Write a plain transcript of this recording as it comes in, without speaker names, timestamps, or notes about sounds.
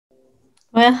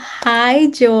Well, hi,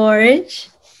 George.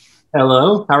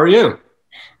 Hello, how are you?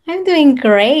 I'm doing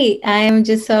great. I'm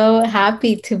just so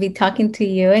happy to be talking to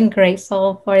you and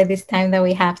grateful for this time that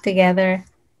we have together.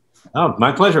 Oh,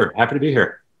 my pleasure. Happy to be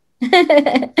here.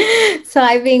 So,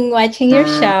 I've been watching your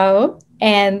show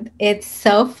and it's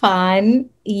so fun.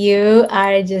 You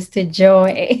are just a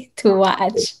joy to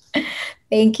watch.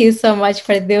 Thank you so much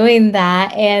for doing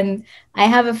that. And I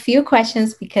have a few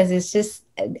questions because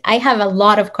I have a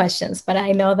lot of questions, but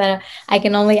I know that I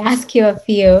can only ask you a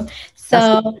few. That's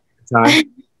the So, time.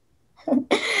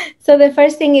 So the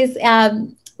first thing is,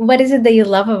 what is it that you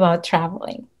love about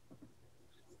traveling?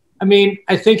 I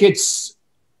think it's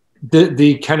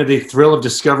the kind of the thrill of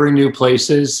discovering new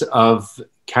places, of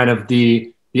kind of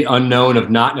the unknown of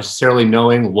not necessarily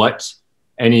knowing what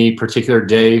any particular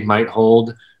day might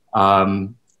hold.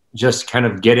 Um, just kind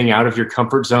of getting out of your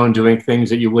comfort zone, doing things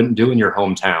that you wouldn't do in your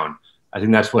hometown. I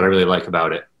think that's what I really like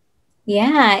about it.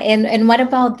 Yeah, and what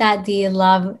about that? Do you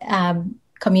love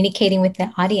communicating with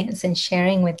the audience and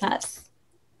sharing with us?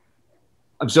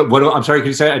 I'm sorry, can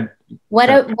you say? What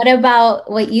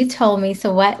about what you told me?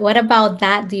 So what about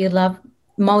that do you love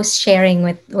most sharing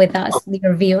with us,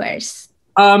 your viewers?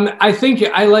 I think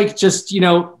I like just,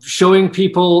 showing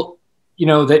people,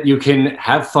 that you can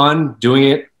have fun doing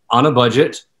it on a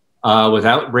budget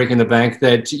without breaking the bank,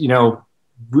 that,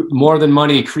 more than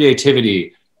money,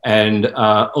 creativity and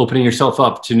opening yourself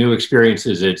up to new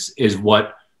experiences is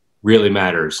what really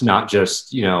matters, not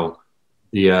just,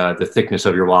 the thickness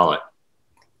of your wallet.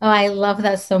 Oh, I love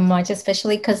that so much,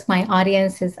 especially because my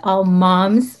audience is all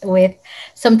moms with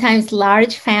sometimes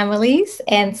large families.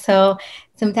 And so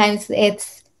sometimes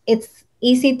it's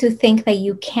easy to think that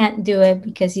you can't do it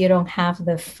because you don't have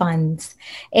the funds.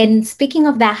 And speaking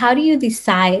of that, how do you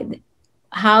decide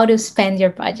how to spend your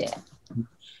budget?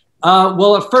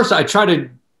 Well, at first I try to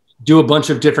do a bunch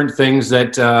of different things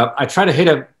that I try to hit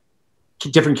a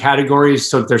different categories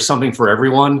so that there's something for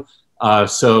everyone.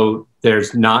 So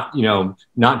there's not,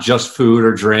 not just food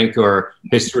or drink or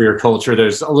history or culture.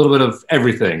 There's a little bit of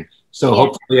everything. So Yeah.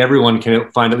 hopefully everyone can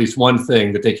find at least one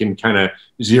thing that they can kind of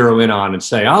zero in on and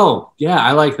say, oh, yeah,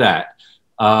 I like that.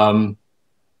 Um,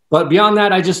 but beyond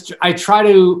that, I try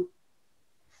to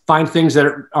find things that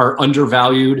are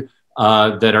undervalued,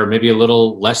 that are maybe a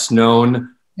little less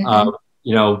known. Mhm.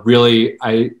 Really,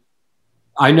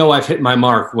 I know I've hit my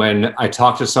mark when I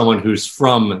talk to someone who's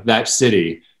from that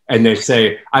city and they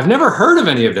say, I've never heard of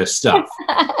any of this stuff.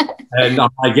 And I'm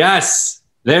like, yes,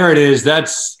 there it is.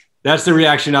 That's the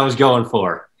reaction I was going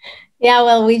for. Yeah,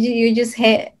 well, you just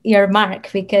hit your mark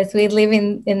because we live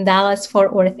in Dallas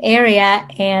Fort Worth area,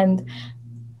 and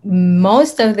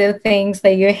most of the things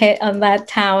that you hit on that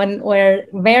town were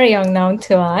very unknown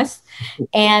to us.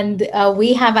 And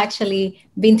we have actually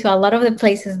been to a lot of the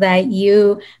places that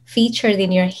you featured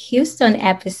in your Houston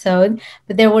episode,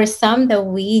 but there were some that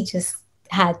we just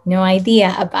had no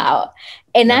idea about.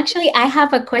 And Yeah. actually, I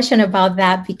have a question about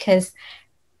that because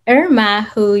Irma,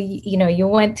 who you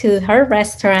went to her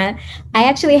restaurant, I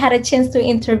actually had a chance to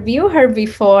interview her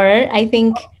before, I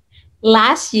think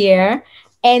last year,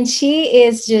 and she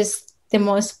is just the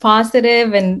most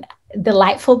positive and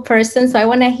delightful person. So I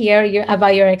want to hear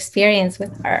about your experience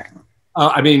with her.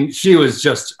 She was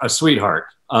just a sweetheart.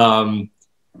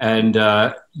 And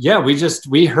Yeah,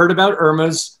 we heard about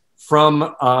Irma's from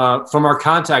our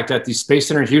contact at the Space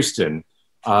Center Houston,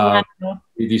 uh, Wow.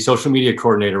 the social media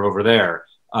coordinator over there.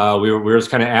 We were just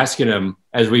kind of asking him,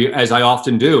 as I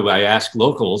often do. I ask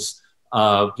locals,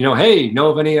 hey, know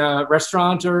of any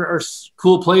restaurants or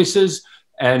cool places?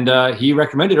 And he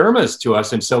recommended Irma's to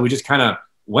us, and so we just kind of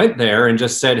went there and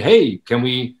just said, hey, can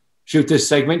we shoot this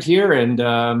segment here?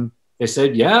 And they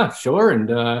said, yeah, sure. And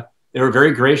they were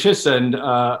very gracious and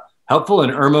helpful.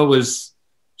 And Irma was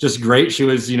just great. She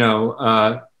was,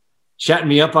 chatting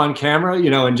me up on camera,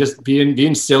 and just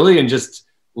being silly and just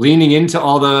leaning into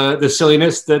all the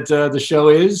silliness that the show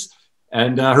is.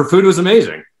 And her food was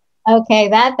amazing. Okay,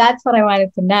 that's what I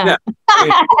wanted to know. Yeah, I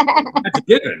mean, that's a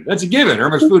given. That's a given.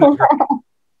 Irma's food is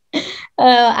great.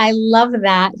 I love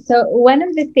that. So one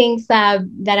of the things that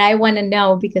I want to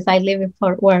know, because I live in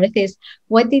Fort Worth, is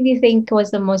what did you think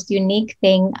was the most unique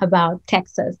thing about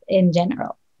Texas in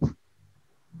general?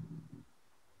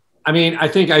 I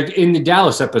think in the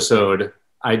Dallas episode,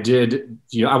 I did,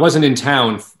 I wasn't in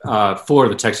town for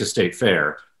the Texas State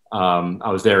Fair. I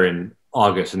was there in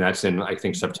August, and that's in, I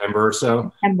think, September or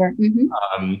so. September. Hmm.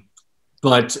 Um,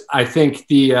 but I think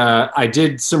I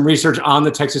did some research on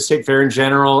the Texas State Fair in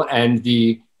general and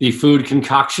the food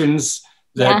concoctions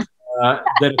Yeah.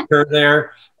 that occur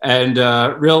there, and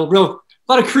real a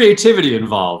lot of creativity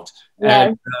involved.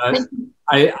 And Yes.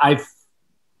 I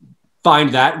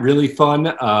find that really fun.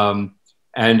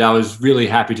 And I was really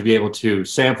happy to be able to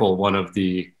sample one of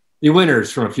the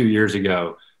winners from a few years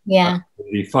ago. Yeah.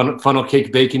 The funnel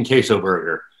cake bacon queso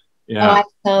burger. Oh, Yeah. I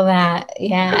saw that.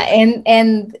 Yeah.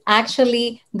 And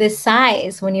actually the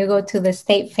size when you go to the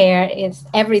state fair is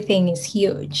everything is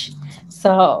huge.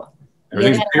 So you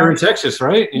Everything's bigger in Texas,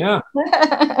 right? Yeah.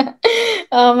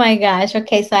 oh my gosh.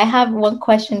 Okay, so I have one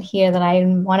question here that I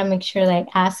want to make sure that I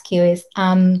ask you is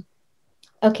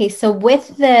okay, so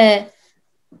with the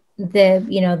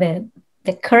you know the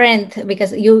current,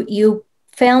 because you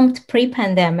filmed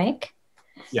pre-pandemic,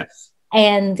 Yes.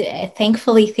 and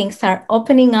thankfully things are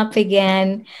opening up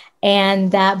again,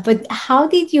 and but how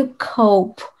did you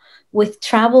cope with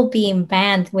travel being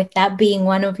banned, with that being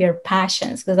one of your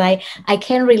passions? Because I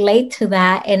can relate to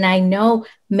that, and I know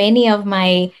many of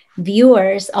my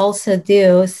viewers also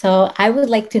do. So I would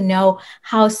like to know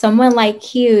how someone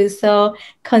like you, so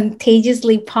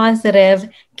contagiously positive,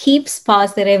 keeps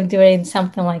positive during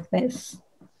something like this.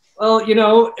 Well,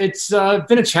 it's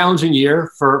been a challenging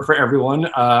year for everyone.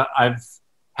 I've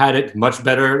had it much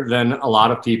better than a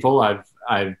lot of people. I've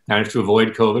managed to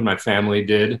avoid COVID. My family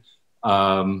did,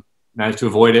 managed to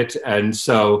avoid it, and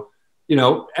so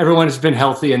everyone has been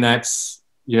healthy, and that's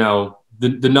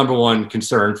the number one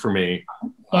concern for me.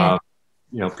 Yeah.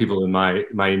 People in my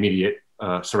immediate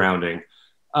surrounding.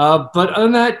 But other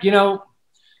than that,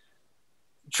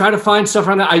 try to find stuff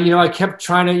around that. I kept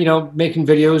trying to, making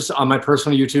videos on my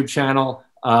personal YouTube channel,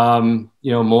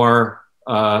 more,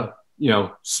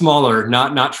 smaller,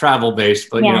 not travel based,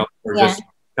 but, or just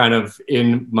kind of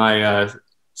in my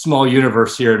small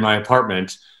universe here in my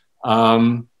apartment.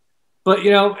 But,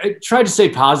 I tried to stay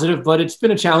positive, but it's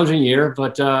been a challenging year.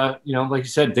 But, like you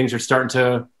said, things are starting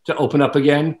to open up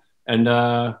again. And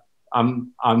I'm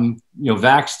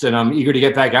vaxxed, and I'm eager to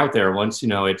get back out there once,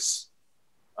 it's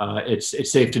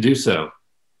safe to do so.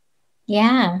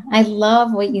 Yeah, I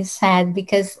love what you said,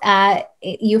 because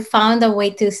you found a way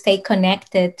to stay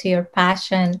connected to your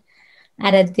passion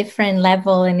at a different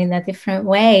level and in a different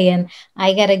way. And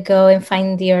I gotta go and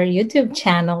find your YouTube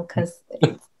channel, because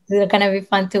they're gonna be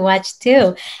fun to watch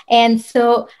too. And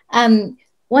so,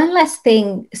 one last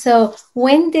thing. So,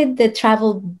 when did the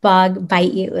travel bug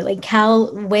bite you? Like,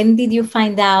 when did you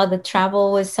find out that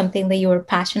travel was something that you were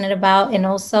passionate about, and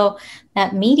also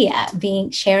that media,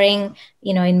 sharing,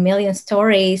 in Million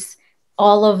Stories,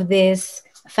 all of these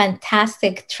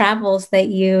fantastic travels that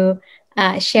you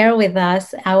share with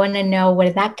us? I want to know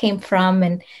where that came from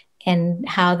and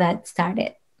how that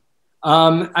started.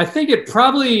 I think it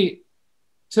probably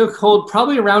took hold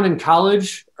probably around in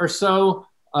college or so.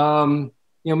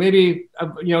 Maybe,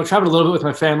 traveled a little bit with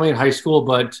my family in high school,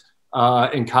 but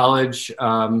in college,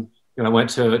 I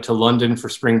went to London for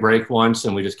spring break once,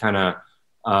 and we just kind of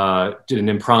did an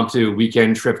impromptu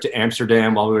weekend trip to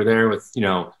Amsterdam while we were there with,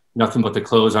 nothing but the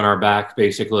clothes on our back,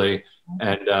 basically.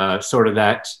 And sort of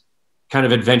that kind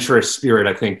of adventurous spirit,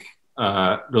 I think,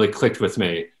 really clicked with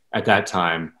me at that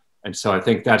time. And so I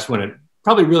think that's when it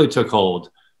probably really took hold.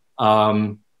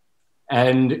 And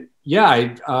yeah,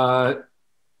 I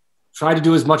tried to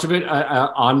do as much of it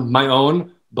on my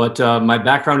own, but my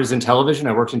background is in television.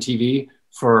 I worked in TV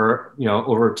for,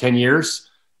 over 10 years.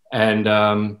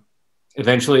 And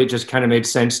eventually it just kind of made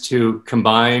sense to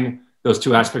combine those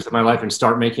two aspects of my life and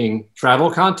start making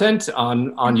travel content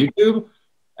on YouTube.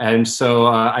 And so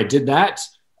I did that.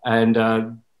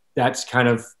 And that's kind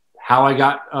of how I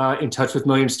got in touch with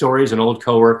Million Stories, an old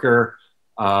coworker,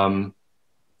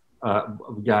 a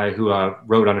guy who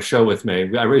wrote on a show with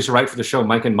me. I used to write for the show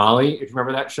Mike and Molly, if you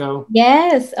remember that show.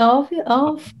 Yes.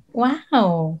 Oh,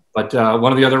 wow. But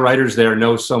one of the other writers there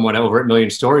knows someone over at Million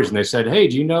Stories, and they said, "Hey,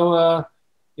 do you know, a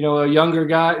younger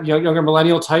guy, younger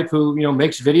millennial type who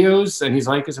makes videos?" And he's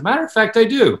like, "As a matter of fact, I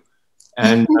do."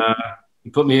 And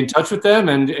he put me in touch with them,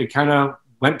 and it kind of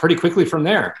went pretty quickly from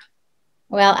there.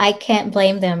 Well, I can't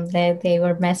blame them. They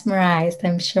were mesmerized,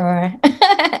 I'm sure.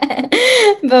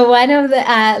 But one of the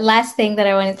last thing that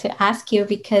I wanted to ask you,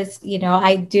 because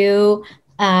I do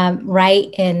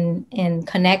write and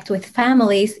connect with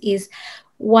families, is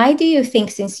why do you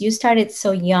think, since you started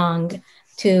so young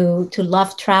to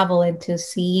love travel and to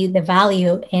see the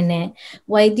value in it,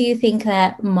 why do you think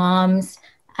that moms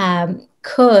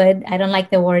could, I don't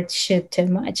like the word should too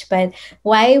much, but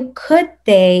why could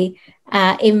they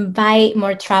invite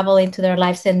more travel into their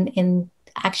lives and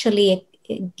actually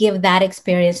give that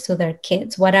experience to their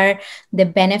kids? What are the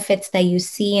benefits that you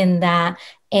see in that,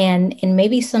 and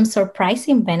maybe some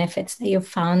surprising benefits that you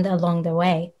found along the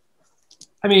way?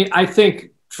 I mean, I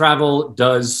think travel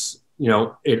does,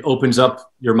 it opens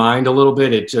up your mind a little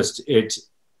bit. It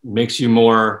makes you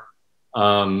more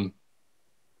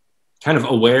kind of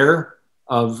aware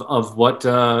of what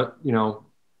you know,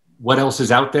 what else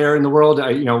is out there in the world.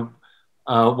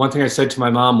 One thing I said to my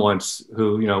mom once,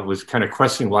 who was kind of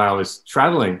questioning why I was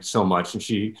traveling so much, and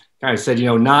she kind of said,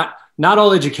 not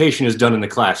all education is done in the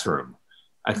classroom.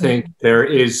 I think there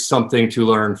is something to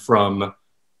learn from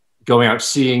going out,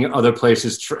 seeing other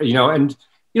places, and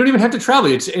you don't even have to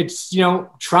travel. It's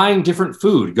trying different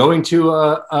food, going to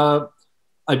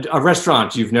a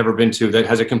restaurant you've never been to that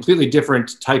has a completely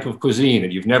different type of cuisine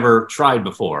that you've never tried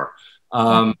before.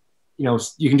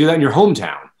 You can do that in your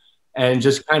hometown, and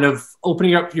just kind of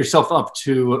opening up yourself up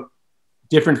to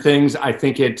different things. I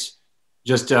think it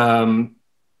just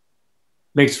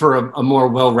makes for a more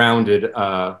well-rounded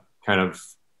kind of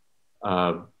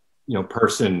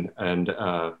person, and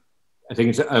I think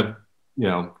it's a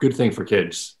good thing for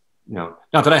kids. Not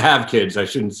that I have kids, I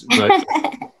shouldn't, but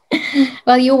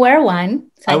well, you were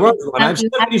one. So I was one. I've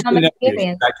some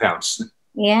experience. That counts.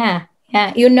 Yeah.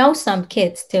 Yeah. You know some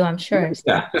kids too, I'm sure. So.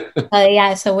 Yeah.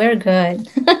 Yeah. So we're good.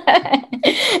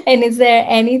 And is there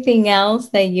anything else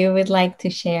that you would like to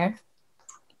share?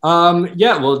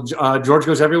 Yeah. Well, George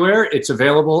Goes Everywhere. It's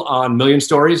available on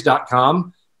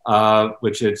millionstories.com,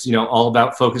 which is, all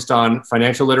about focused on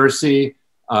financial literacy,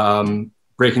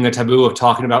 breaking the taboo of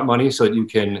talking about money so that you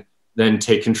can then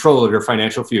take control of your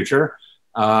financial future.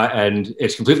 And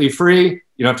it's completely free.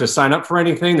 You don't have to sign up for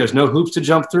anything. There's no hoops to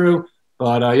jump through.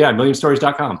 But yeah,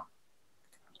 millionstories.com.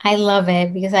 I love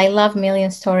it because I love Million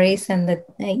Stories and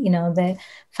the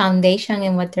foundation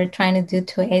and what they're trying to do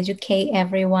to educate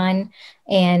everyone,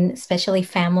 and especially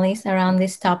families around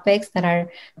these topics that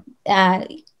are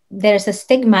there's a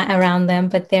stigma around them,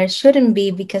 but there shouldn't be,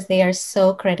 because they are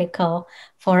so critical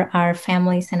for our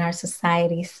families and our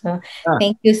society. So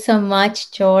thank you so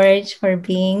much, George, for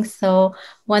being so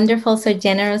wonderful, so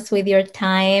generous with your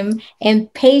time,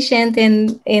 and patient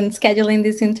in scheduling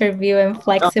this interview, and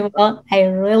flexible. I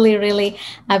really, really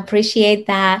appreciate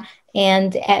that.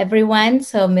 And everyone,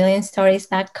 so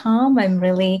millionstories.com. I'm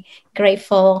really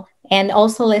grateful. And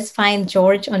also, let's find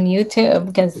George on YouTube,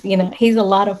 because he's a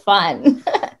lot of fun.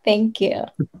 Thank you.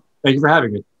 Thank you for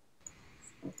having me.